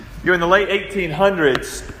In the late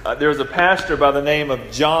 1800s, there was a pastor by the name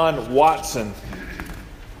of John Watson.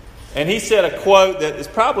 And he said a quote that is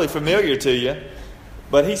probably familiar to you.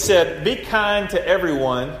 But he said, "Be kind to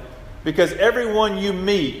everyone, because everyone you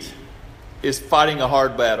meet is fighting a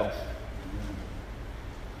hard battle."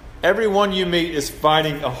 Everyone you meet is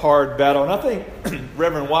fighting a hard battle. And I think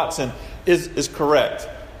Reverend Watson is correct.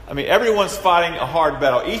 I mean, everyone's fighting a hard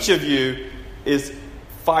battle. Each of you is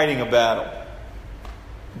fighting a battle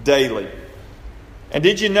daily. And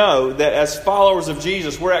did you know that as followers of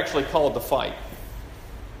Jesus, we're actually called to fight?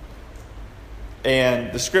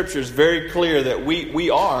 And the Scripture is very clear that we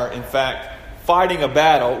are, in fact, fighting a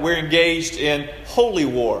battle. We're engaged in holy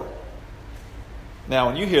war. Now,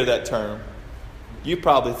 when you hear that term, you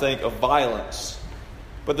probably think of violence.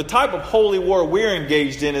 But the type of holy war we're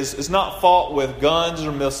engaged in is not fought with guns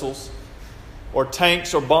or missiles or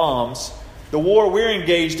tanks or bombs. The war we're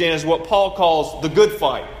engaged in is what Paul calls the good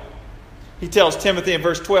fight. He tells Timothy in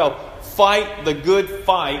verse 12, "Fight the good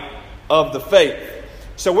fight of the faith."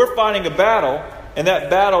 So we're fighting a battle, and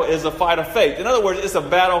that battle is a fight of faith. In other words, it's a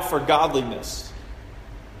battle for godliness.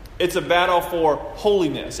 It's a battle for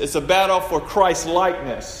holiness. It's a battle for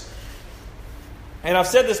Christ-likeness. And I've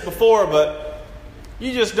said this before, but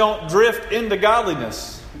you just don't drift into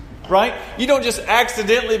godliness, right? You don't just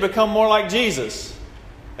accidentally become more like Jesus.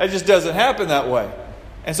 That just doesn't happen that way.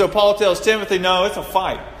 And so Paul tells Timothy, no, it's a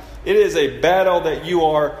fight. It is a battle that you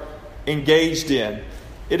are engaged in.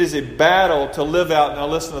 It is a battle to live out. Now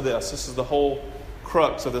listen to this. This is the whole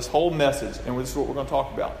crux of this whole message, and this is what we're going to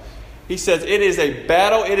talk about. He says it is a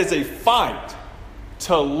battle, it is a fight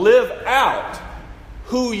to live out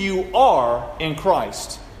who you are in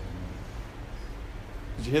Christ.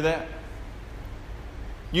 Did you hear that?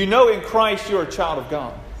 You know in Christ you're a child of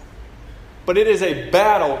God. But it is a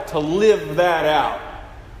battle to live that out,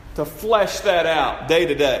 to flesh that out day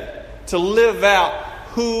to day, to live out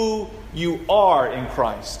who you are in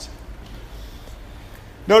Christ.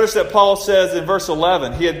 Notice that Paul says in verse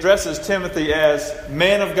 11, he addresses Timothy as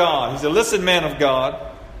man of God. He said, "Listen, man of God,"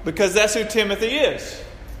 because that's who Timothy is.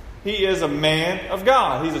 He is a man of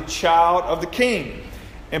God. He's a child of the King.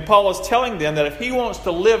 And Paul is telling them that if he wants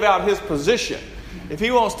to live out his position, if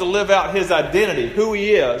he wants to live out his identity, who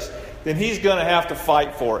he is, then he's going to have to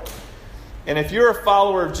fight for it. And if you're a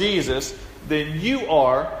follower of Jesus, then you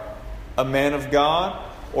are a man of God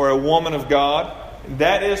or a woman of God.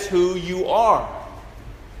 That is who you are.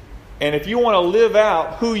 And if you want to live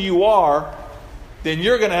out who you are, then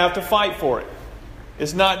you're going to have to fight for it.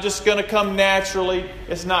 It's not just going to come naturally.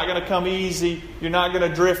 It's not going to come easy. You're not going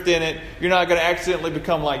to drift in it. You're not going to accidentally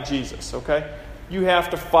become like Jesus, okay? You have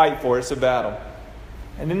to fight for it. It's a battle.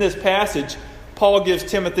 And in this passage, Paul gives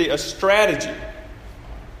Timothy a strategy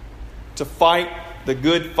to fight the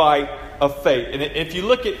good fight of faith. And if you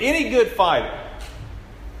look at any good fighter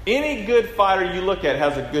you look at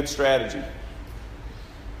has a good strategy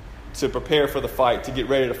to prepare for the fight, to get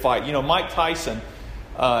ready to fight. You know, Mike Tyson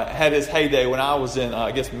had his heyday when I was in,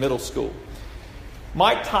 middle school.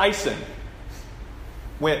 Mike Tyson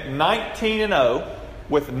went 19-0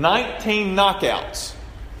 with 19 knockouts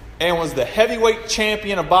and was the heavyweight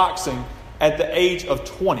champion of boxing at the age of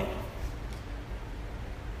 20.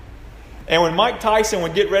 And when Mike Tyson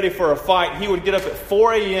would get ready for a fight, he would get up at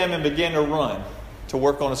 4 a.m. and begin to run to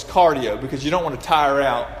work on his cardio, because you don't want to tire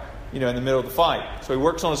out, in the middle of the fight. So he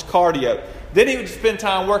works on his cardio. Then he would spend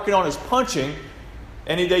time working on his punching,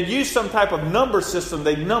 and they'd use some type of number system.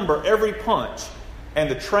 They'd number every punch. And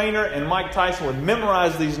the trainer and Mike Tyson would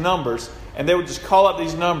memorize these numbers, and they would just call out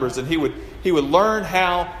these numbers, and he would learn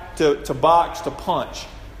how to box, to punch.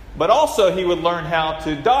 But also he would learn how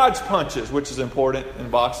to dodge punches, which is important in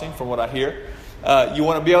boxing from what I hear. You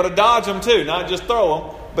want to be able to dodge them too, not just throw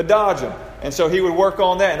them, but dodge them. And so he would work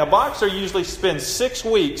on that. And a boxer usually spends 6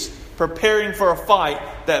 weeks preparing for a fight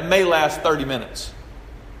that may last 30 minutes.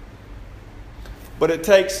 But it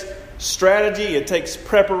takes strategy, it takes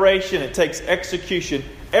preparation, it takes execution.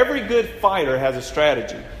 Every good fighter has a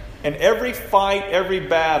strategy. And every fight, every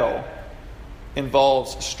battle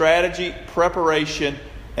involves strategy, preparation,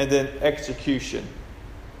 and then execution.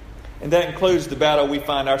 And that includes the battle we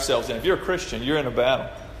find ourselves in. If you're a Christian, you're in a battle.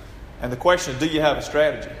 And the question is, do you have a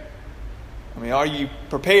strategy? I mean, are you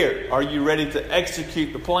prepared? Are you ready to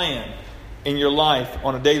execute the plan in your life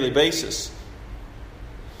on a daily basis?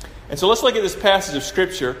 And so let's look at this passage of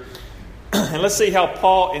Scripture and let's see how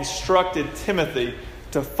Paul instructed Timothy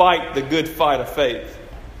to fight the good fight of faith.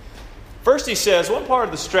 First he says, one part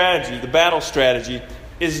of the strategy, the battle strategy,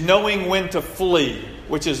 is knowing when to flee,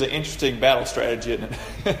 which is an interesting battle strategy, isn't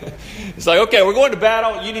it? It's like, okay, we're going to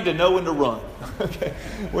battle, you need to know when to run. Okay.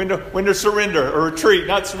 When to surrender or retreat.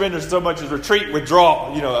 Not surrender so much as retreat,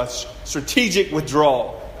 withdraw. A strategic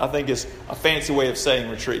withdrawal, I think, is a fancy way of saying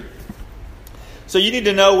retreat. So you need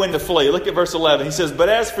to know when to flee. Look at verse 11. He says, "But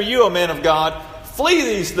as for you, O man of God, flee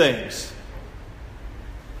these things."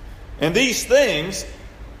 And these things,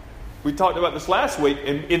 we talked about this last week,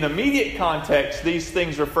 in immediate context, these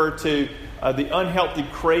things refer to the unhealthy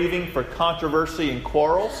craving for controversy and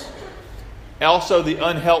quarrels. Also the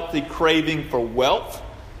unhealthy craving for wealth.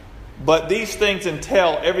 But these things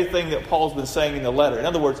entail everything that Paul's been saying in the letter. In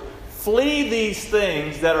other words, flee these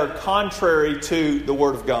things that are contrary to the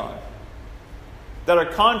Word of God. That are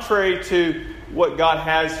contrary to what God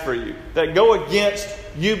has for you. That go against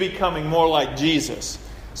you becoming more like Jesus.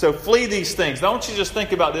 So flee these things. Now I want you to just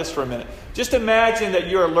think about this for a minute. Just imagine that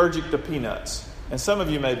you're allergic to peanuts. And some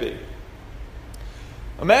of you may be.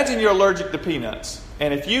 Imagine you're allergic to peanuts.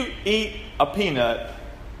 And if you eat a peanut,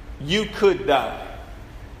 you could die.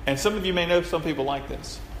 And some of you may know some people like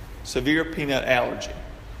this. Severe peanut allergy.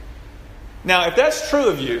 Now, if that's true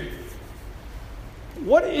of you,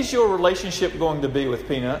 what is your relationship going to be with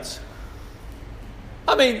peanuts?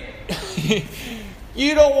 I mean,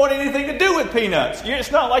 you don't want anything to do with peanuts.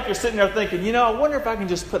 It's not like you're sitting there thinking, I wonder if I can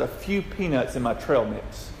just put a few peanuts in my trail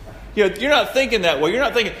mix. You're not thinking that way. You're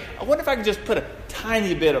not thinking, I wonder if I can just put a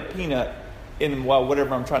tiny bit of peanut in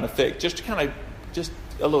whatever I'm trying to fix. Just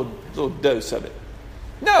a little dose of it.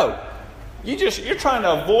 No. You're trying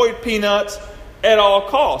to avoid peanuts at all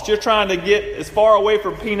costs. You're trying to get as far away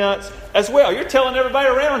from peanuts as well. You're telling everybody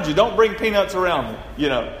around you, don't bring peanuts around me.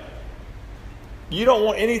 You don't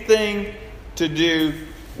want anything to do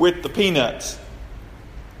with the peanuts.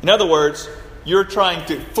 In other words, you're trying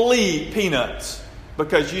to flee peanuts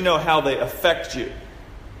because you know how they affect you.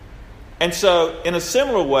 And so, in a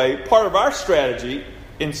similar way, part of our strategy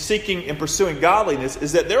in seeking and pursuing godliness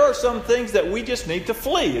is that there are some things that we just need to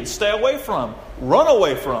flee and stay away from, run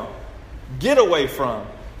away from, get away from,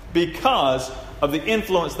 because of the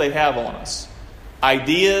influence they have on us.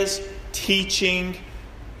 Ideas, teaching,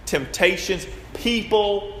 temptations,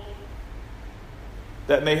 people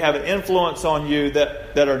that may have an influence on you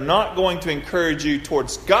that are not going to encourage you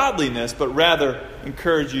towards godliness, but rather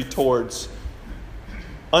encourage you towards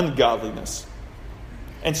ungodliness.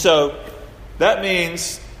 And so that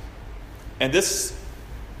means, and this,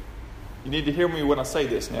 you need to hear me when I say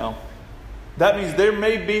this now, that means there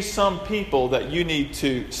may be some people that you need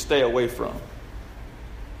to stay away from.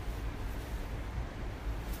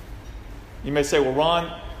 You may say, well,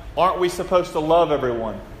 Ron, aren't we supposed to love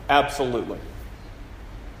everyone? Absolutely.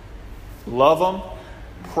 Love them,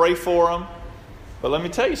 pray for them. But let me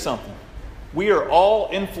tell you something. We are all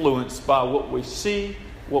influenced by what we see,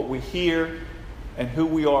 what we hear, and who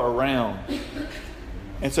we are around.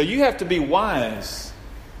 And so you have to be wise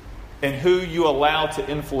in who you allow to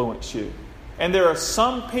influence you. And there are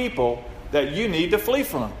some people that you need to flee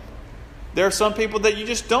from. There are some people that you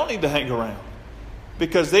just don't need to hang around,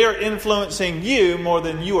 because they are influencing you more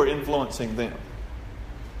than you are influencing them.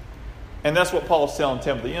 And that's what Paul's telling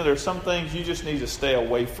Timothy. There are some things you just need to stay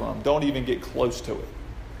away from. Don't even get close to it,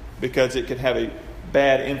 because it can have a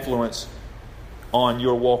bad influence on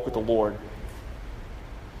your walk with the Lord.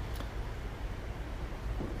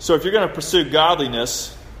 So if you're going to pursue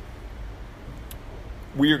godliness,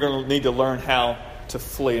 we are going to need to learn how to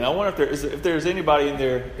flee. And I wonder if there's anybody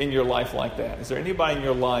in your life like that. Is there anybody in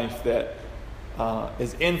your life that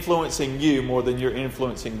is influencing you more than you're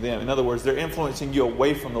influencing them? In other words, they're influencing you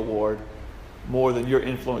away from the Lord more than you're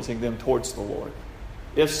influencing them towards the Lord.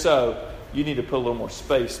 If so, you need to put a little more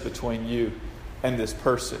space between you and this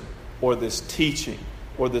person, or this teaching,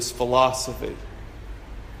 or this philosophy.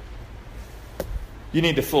 You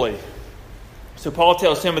need to flee. So Paul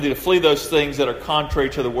tells Timothy to flee those things that are contrary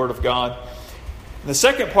to the Word of God. And the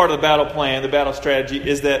second part of the battle plan, the battle strategy,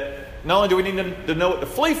 is that not only do we need to know what to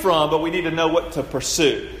flee from, but we need to know what to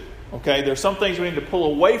pursue. Okay, there's some things we need to pull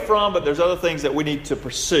away from, but there's other things that we need to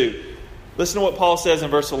pursue. Listen to what Paul says in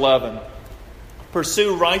verse 11.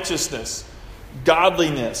 Pursue righteousness,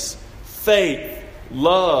 godliness, faith,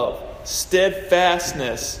 love,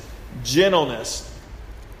 steadfastness, gentleness.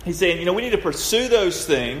 He's saying, we need to pursue those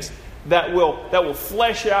things that will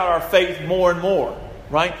flesh out our faith more and more,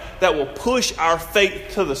 right? That will push our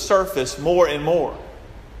faith to the surface more and more.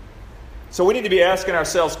 So we need to be asking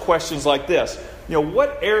ourselves questions like this.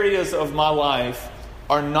 What areas of my life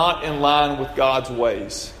are not in line with God's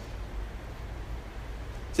ways?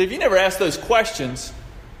 See, if you never ask those questions,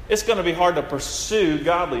 it's going to be hard to pursue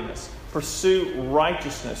godliness, pursue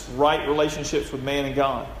righteousness, right relationships with man and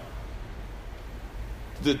God.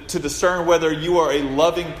 To discern whether you are a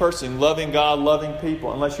loving person, loving God, loving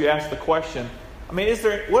people, unless you ask the question, I mean,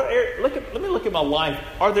 let me look at my life.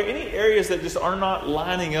 Are there any areas that just are not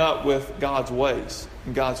lining up with God's ways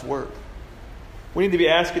and God's word? We need to be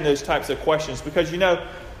asking those types of questions because,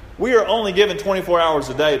 we are only given 24 hours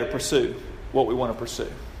a day to pursue what we want to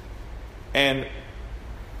pursue. And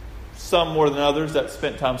some more than others that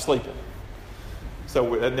spent time sleeping.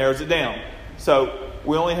 So that narrows it down. So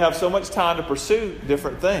we only have so much time to pursue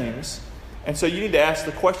different things. And so you need to ask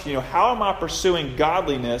the question, how am I pursuing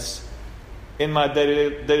godliness in my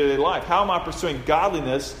day-to-day life? How am I pursuing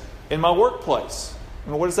godliness in my workplace?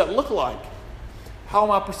 What does that look like? How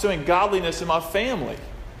am I pursuing godliness in my family?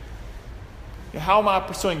 How am I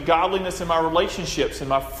pursuing godliness in my relationships and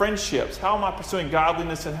my friendships? How am I pursuing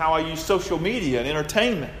godliness in how I use social media and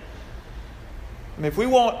entertainment? If we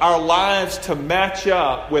want our lives to match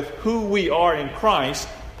up with who we are in Christ,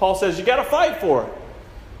 Paul says you got to fight for it.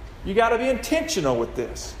 You got to be intentional with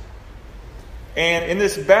this. And in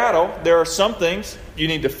this battle, there are some things you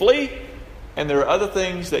need to flee, and there are other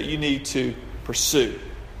things that you need to pursue.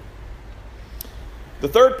 The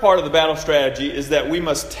third part of the battle strategy is that we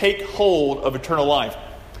must take hold of eternal life.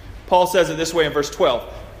 Paul says it this way in verse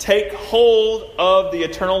 12. Take hold of the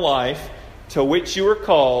eternal life to which you were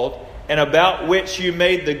called and about which you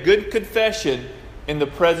made the good confession in the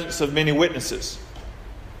presence of many witnesses.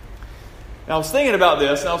 Now I was thinking about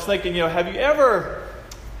this, and I was thinking, have you ever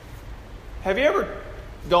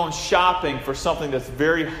gone shopping for something that's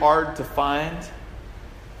very hard to find?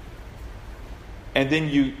 And then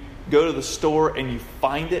you go to the store and you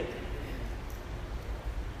find it?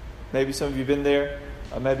 Maybe some of you have been there.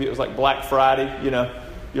 Maybe it was like Black Friday.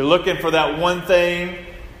 You're looking for that one thing,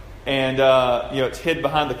 and it's hid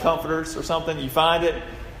behind the comforters or something. You find it,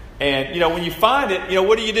 and when you find it,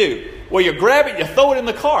 what do? Well, you grab it, you throw it in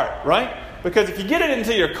the cart, right? Because if you get it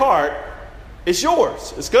into your cart, it's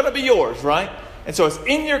yours. It's going to be yours, right? And so it's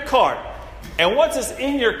in your cart. And once it's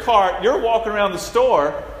in your cart, you're walking around the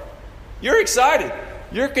store, you're excited.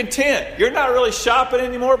 You're content. You're not really shopping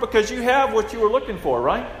anymore because you have what you were looking for,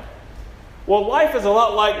 right? Well, life is a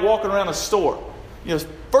lot like walking around a store.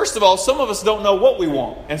 First of all, some of us don't know what we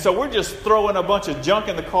want. And so we're just throwing a bunch of junk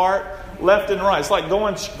in the cart left and right. It's like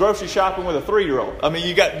going grocery shopping with a 3-year-old. I mean,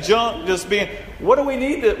 you got junk just being, what do we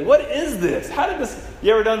need what is this? How did this,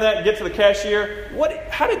 you ever done that? Get to the cashier.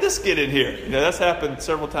 How did this get in here? That's happened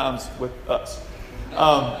several times with us.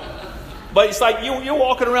 But it's like you're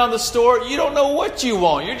walking around the store, you don't know what you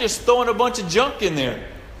want. You're just throwing a bunch of junk in there.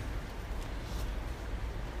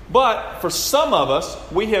 But for some of us,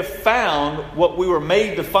 we have found what we were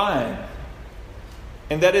made to find.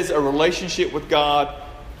 And that is a relationship with God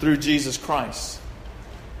through Jesus Christ.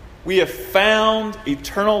 We have found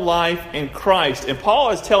eternal life in Christ. And Paul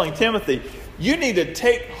is telling Timothy, you need to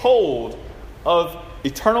take hold of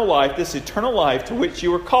eternal life, this eternal life to which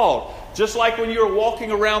you were called. Just like when you were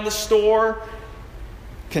walking around the store,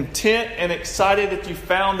 content and excited that you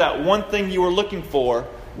found that one thing you were looking for,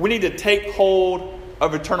 we need to take hold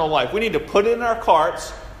of eternal life. We need to put it in our carts,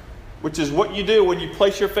 which is what you do when you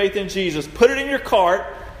place your faith in Jesus. Put it in your cart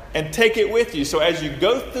and take it with you. So as you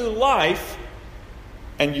go through life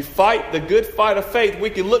and you fight the good fight of faith, we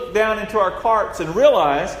can look down into our carts and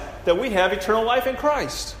realize that we have eternal life in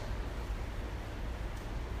Christ.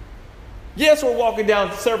 Yes, we're walking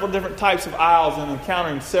down several different types of aisles and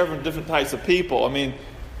encountering several different types of people.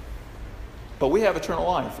 But we have eternal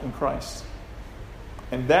life in Christ.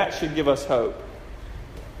 And that should give us hope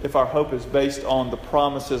if our hope is based on the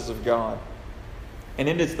promises of God. And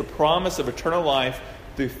it is the promise of eternal life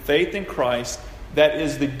through faith in Christ that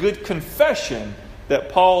is the good confession that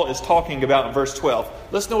Paul is talking about in verse 12.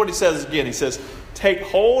 Listen to what he says again. He says, take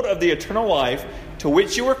hold of the eternal life to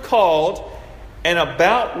which you were called and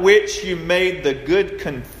about which you made the good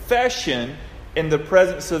confession in the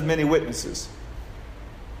presence of many witnesses.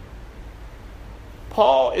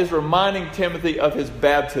 Paul is reminding Timothy of his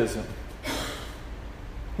baptism.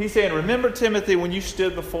 He's saying, remember, Timothy, when you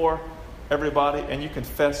stood before everybody and you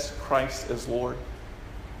confessed Christ as Lord?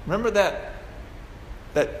 Remember that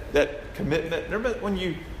commitment? Remember when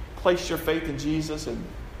you placed your faith in Jesus and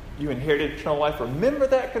you inherited eternal life? Remember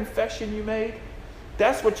that confession you made?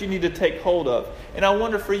 That's what you need to take hold of. And I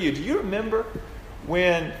wonder for you, do you remember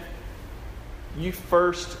when you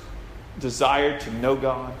first desired to know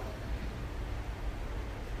God?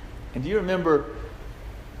 And do you remember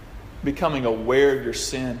becoming aware of your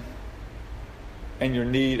sin and your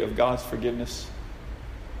need of God's forgiveness?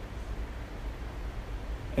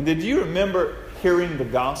 And did you remember hearing the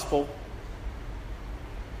gospel?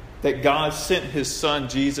 That God sent His Son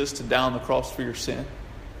Jesus to die on the cross for your sin?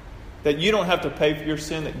 That you don't have to pay for your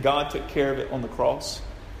sin, that God took care of it on the cross?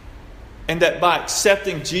 And that by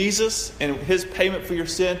accepting Jesus and His payment for your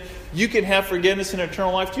sin, you can have forgiveness and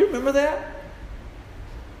eternal life. Do you remember that?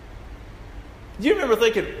 Do you remember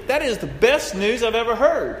thinking, that is the best news I've ever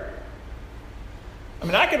heard? I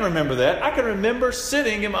mean, I can remember that. I can remember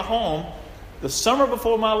sitting in my home the summer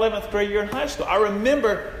before my 11th grade year in high school. I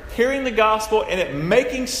remember hearing the gospel and it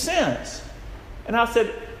making sense. And I said,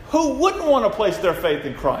 who wouldn't want to place their faith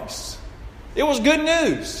in Christ? It was good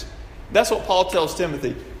news. That's what Paul tells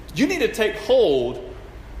Timothy. You need to take hold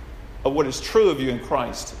of what is true of you in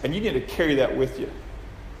Christ. And you need to carry that with you.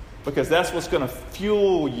 Because that's what's going to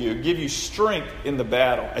fuel you, give you strength in the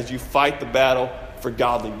battle as you fight the battle for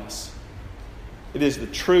godliness. It is the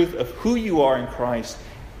truth of who you are in Christ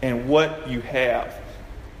and what you have.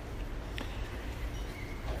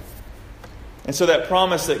 And so that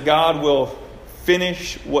promise that God will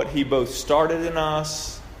finish what He both started in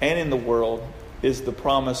us and in the world is the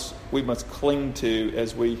promise we must cling to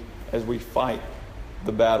as we fight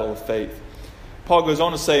the battle of faith. Paul goes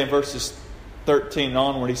on to say in verses 13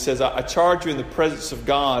 onward, he says, I charge you in the presence of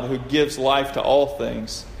God who gives life to all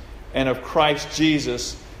things, and of Christ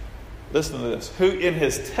Jesus, listen to this, who in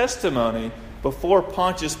His testimony before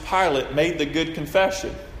Pontius Pilate made the good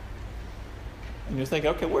confession. And you're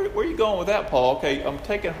thinking, okay, where are you going with that, Paul? Okay, I'm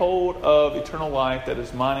taking hold of eternal life that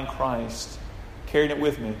is mine in Christ, carrying it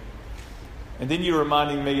with me. And then you're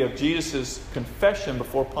reminding me of Jesus' confession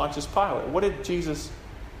before Pontius Pilate. What did Jesus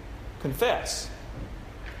confess?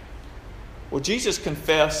 Well, Jesus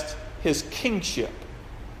confessed His kingship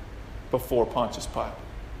before Pontius Pilate.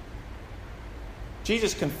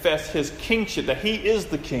 Jesus confessed His kingship, that He is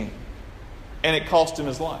the king. And it cost Him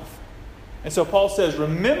His life. And so Paul says,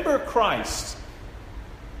 remember Christ,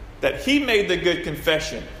 that He made the good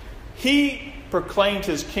confession. He proclaimed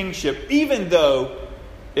His kingship even though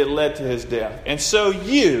it led to His death. And so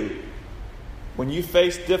you, when you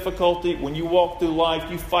face difficulty, when you walk through life,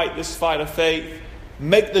 you fight this fight of faith,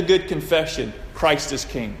 make the good confession, Christ is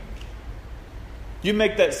King. You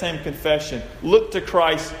make that same confession. Look to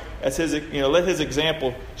Christ as His, let His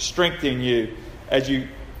example strengthen you as you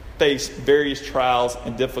face various trials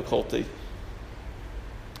and difficulty.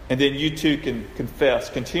 And then you too can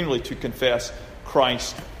continually to confess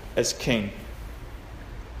Christ as King.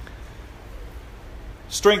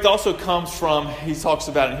 Strength also comes from, he talks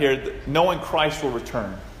about it here, knowing Christ will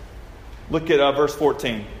return. Look at verse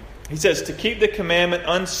 14. He says, to keep the commandment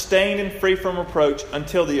unstained and free from reproach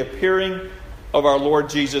until the appearing of our Lord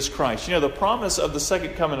Jesus Christ. The promise of the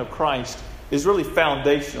second coming of Christ is really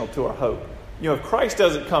foundational to our hope. If Christ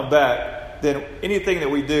doesn't come back, then anything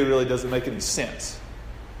that we do really doesn't make any sense.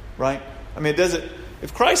 Right? I mean,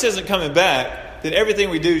 if Christ isn't coming back, then everything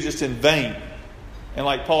we do is just in vain. And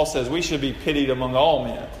like Paul says, we should be pitied among all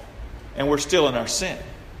men. And we're still in our sin.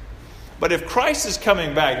 But if Christ is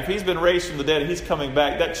coming back, if He's been raised from the dead and He's coming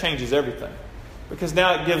back, that changes everything. Because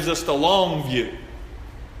now it gives us the long view.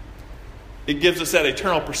 It gives us that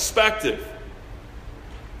eternal perspective.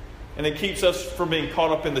 And it keeps us from being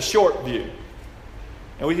caught up in the short view.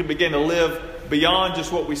 And we can begin to live beyond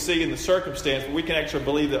just what we see in the circumstance. But we can actually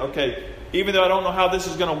believe that, okay, even though I don't know how this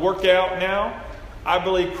is going to work out now, I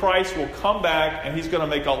believe Christ will come back and He's going to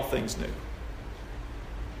make all things new.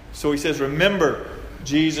 So he says, remember,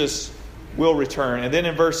 Jesus will return. And then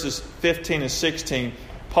in verses 15 and 16,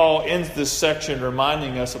 Paul ends this section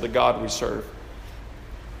reminding us of the God we serve.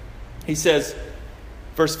 He says,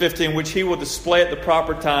 verse 15, which He will display at the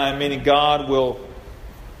proper time, meaning God will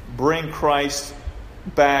bring Christ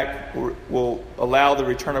back, will allow the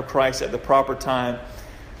return of Christ at the proper time.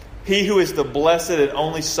 He who is the blessed and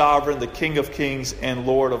only sovereign, the King of kings and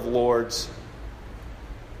Lord of lords.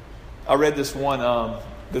 I read this one,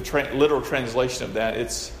 literal translation of that.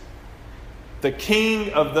 It's the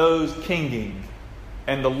King of those kinging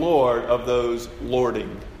and the Lord of those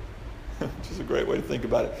lording. Which is a great way to think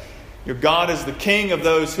about it. Your God is the King of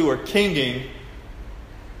those who are kinging,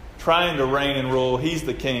 trying to reign and rule. He's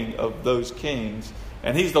the King of those kings.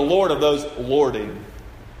 And He's the Lord of those lording.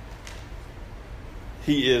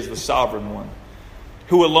 He is the sovereign one,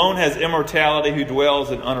 who alone has immortality, who dwells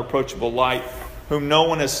in unapproachable light, whom no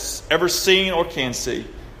one has ever seen or can see.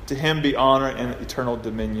 To Him be honor and eternal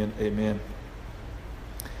dominion. Amen.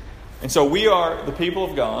 And so we are the people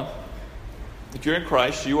of God. If you're in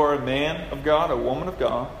Christ, you are a man of God, a woman of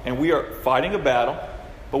God, and we are fighting a battle.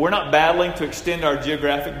 But we're not battling to extend our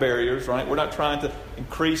geographic barriers, right? We're not trying to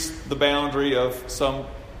increase the boundary of some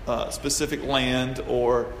specific land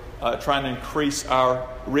or trying to increase our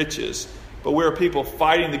riches. But we're people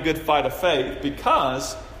fighting the good fight of faith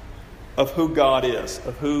because of who God is,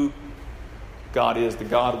 the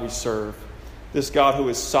God we serve. This God who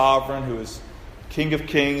is sovereign, who is King of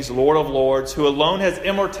kings, Lord of lords, who alone has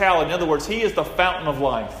immortality. In other words, He is the fountain of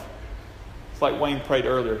life. It's like Wayne prayed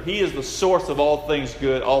earlier. He is the source of all things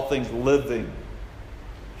good, all things living.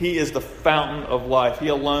 He is the fountain of life. He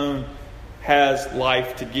alone has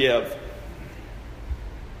life to give.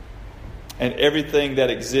 And everything that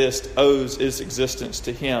exists owes its existence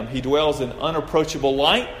to Him. He dwells in unapproachable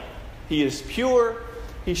light. He is pure.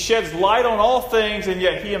 He sheds light on all things, and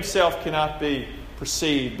yet He Himself cannot be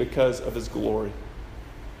perceived because of His glory.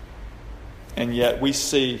 And yet we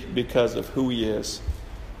see because of who He is.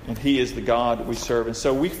 And He is the God we serve. And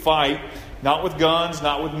so we fight, not with guns,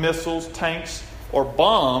 not with missiles, tanks, or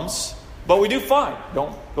bombs, but we do fight.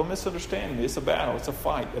 Don't misunderstand me. It's a battle. It's a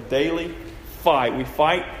fight. A daily fight. We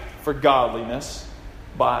fight for godliness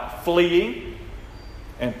by fleeing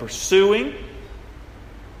and pursuing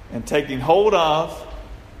and taking hold of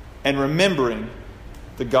and remembering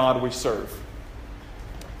the God we serve.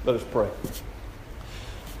 Let us pray.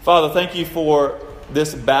 Father, thank You for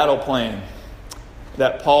this battle plan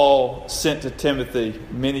that Paul sent to Timothy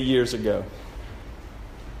many years ago.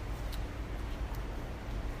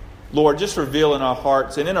 Lord, just reveal in our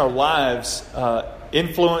hearts and in our lives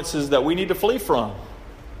influences that we need to flee from,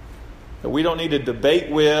 that we don't need to debate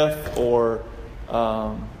with or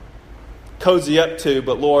cozy up to,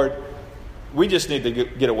 but Lord, we just need to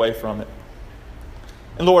get away from it.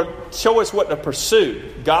 And Lord, show us what to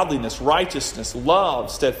pursue: godliness, righteousness,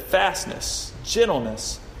 love, steadfastness,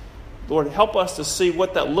 gentleness. Lord, help us to see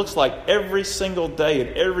what that looks like every single day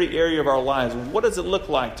in every area of our lives. What does it look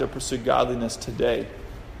like to pursue godliness today?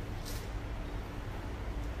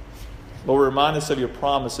 Lord, remind us of Your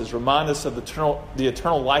promises. Remind us of the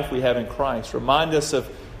eternal life we have in Christ. Remind us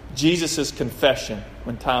of Jesus' confession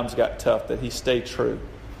when times got tough, that He stayed true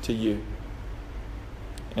to You.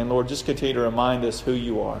 And Lord, just continue to remind us who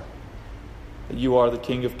You are. That You are the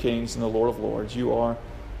King of kings and the Lord of lords. You are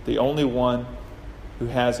the only one who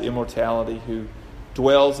has immortality, who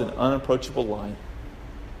dwells in unapproachable light.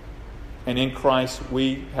 And in Christ,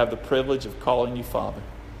 we have the privilege of calling You Father.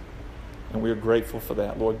 And we are grateful for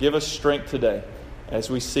that. Lord, give us strength today as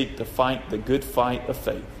we seek to fight the good fight of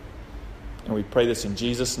faith. And we pray this in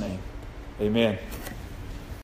Jesus' name. Amen.